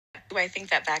Do I think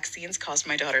that vaccines caused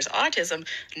my daughter's autism?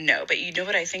 No, but you know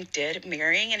what I think did?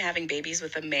 Marrying and having babies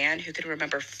with a man who can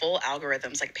remember full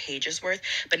algorithms like pages worth,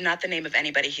 but not the name of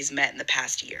anybody he's met in the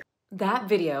past year. That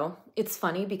video, it's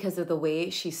funny because of the way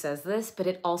she says this, but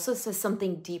it also says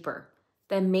something deeper.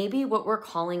 That maybe what we're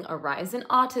calling a rise in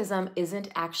autism isn't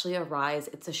actually a rise,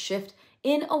 it's a shift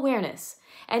in awareness.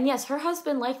 And yes, her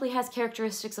husband likely has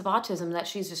characteristics of autism that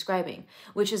she's describing,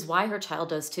 which is why her child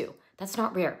does too. That's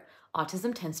not rare.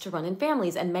 Autism tends to run in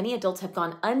families, and many adults have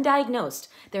gone undiagnosed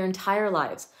their entire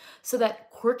lives. So that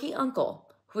quirky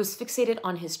uncle who is fixated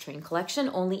on his train collection,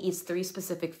 only eats 3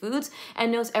 specific foods,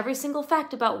 and knows every single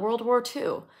fact about World War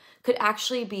II, could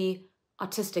actually be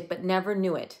autistic but never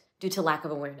knew it due to lack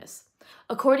of awareness.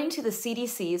 According to the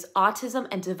CDC's Autism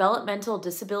and Developmental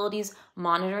Disabilities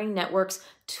Monitoring Network's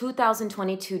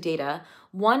 2022 data,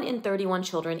 1 in 31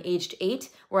 children aged 8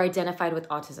 were identified with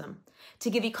autism. To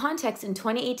give you context, in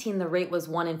 2018, the rate was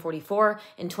 1 in 44,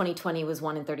 in 2020 was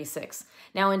 1 in 36.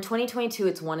 Now in 2022,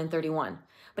 it's 1 in 31.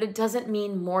 But it doesn't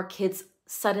mean more kids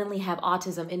suddenly have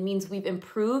autism. It means we've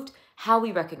improved how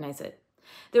we recognize it.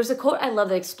 There's a quote I love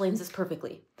that explains this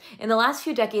perfectly. In the last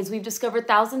few decades, we've discovered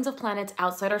thousands of planets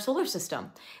outside our solar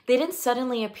system. They didn't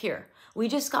suddenly appear. We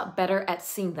just got better at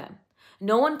seeing them.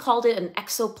 No one called it an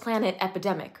exoplanet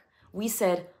epidemic. We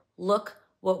said, look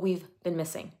what we've been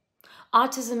missing.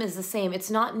 Autism is the same.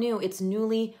 It's not new. It's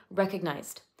newly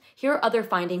recognized. Here are other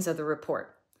findings of the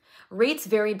report. Rates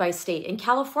varied by state. In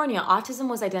California, autism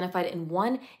was identified in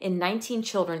 1 in 19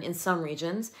 children in some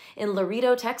regions. In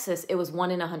Laredo, Texas, it was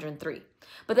 1 in 103.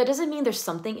 But that doesn't mean there's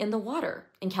something in the water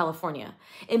in California.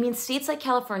 It means states like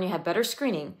California have better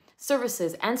screening,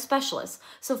 services, and specialists,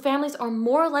 so families are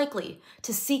more likely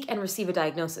to seek and receive a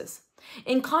diagnosis.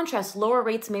 In contrast, lower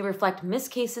rates may reflect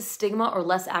missed cases, stigma, or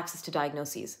less access to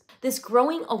diagnoses. This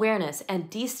growing awareness and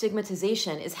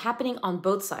destigmatization is happening on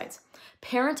both sides.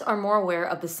 Parents are more aware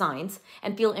of the signs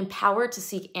and feel empowered to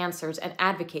seek answers and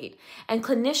advocate, and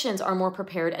clinicians are more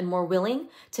prepared and more willing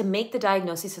to make the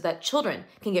diagnosis so that children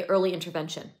can get early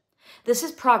intervention. This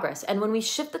is progress, and when we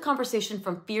shift the conversation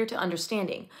from fear to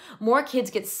understanding, more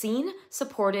kids get seen,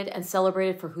 supported, and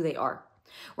celebrated for who they are.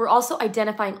 We're also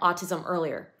identifying autism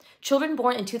earlier. Children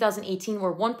born in 2018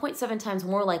 were 1.7 times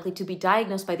more likely to be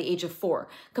diagnosed by the age of 4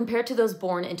 compared to those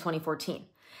born in 2014.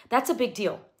 That's a big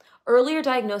deal. Earlier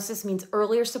diagnosis means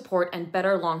earlier support and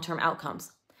better long-term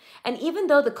outcomes. And even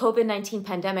though the COVID-19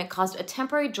 pandemic caused a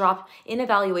temporary drop in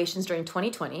evaluations during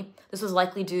 2020, this was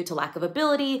likely due to lack of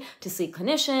ability to see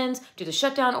clinicians, due to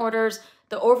shutdown orders,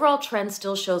 the overall trend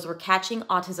still shows we're catching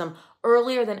autism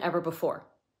earlier than ever before.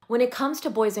 When it comes to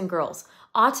boys and girls,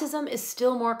 autism is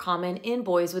still more common in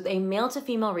boys with a male to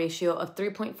female ratio of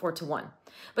 3.4 to 1.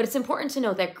 But it's important to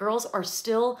note that girls are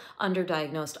still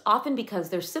underdiagnosed, often because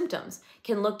their symptoms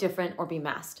can look different or be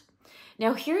masked.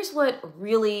 Now, here's what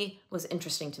really was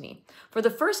interesting to me. For the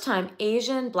first time,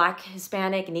 Asian, Black,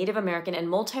 Hispanic, Native American, and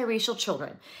multiracial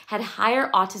children had higher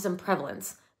autism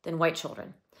prevalence than white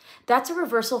children. That's a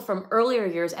reversal from earlier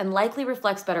years and likely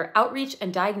reflects better outreach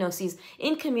and diagnoses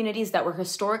in communities that were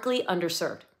historically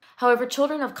underserved. However,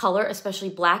 children of color, especially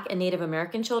Black and Native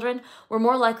American children, were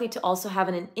more likely to also have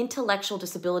an intellectual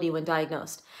disability when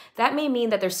diagnosed. That may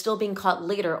mean that they're still being caught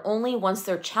later only once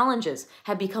their challenges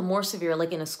have become more severe,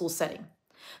 like in a school setting.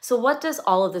 So what does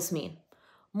all of this mean?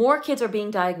 More kids are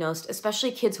being diagnosed,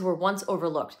 especially kids who were once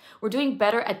overlooked. We're doing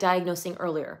better at diagnosing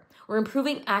earlier. We're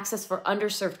improving access for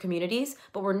underserved communities,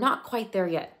 but we're not quite there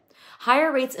yet.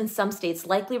 Higher rates in some states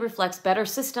likely reflects better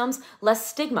systems, less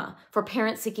stigma for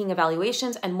parents seeking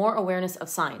evaluations, and more awareness of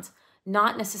signs,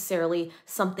 not necessarily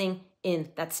something in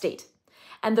that state.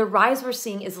 And the rise we're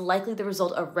seeing is likely the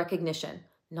result of recognition,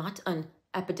 not an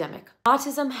epidemic.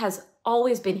 Autism has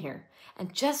always been here,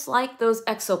 and just like those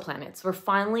exoplanets, we're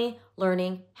finally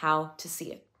learning how to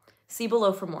see it. See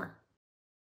below for more.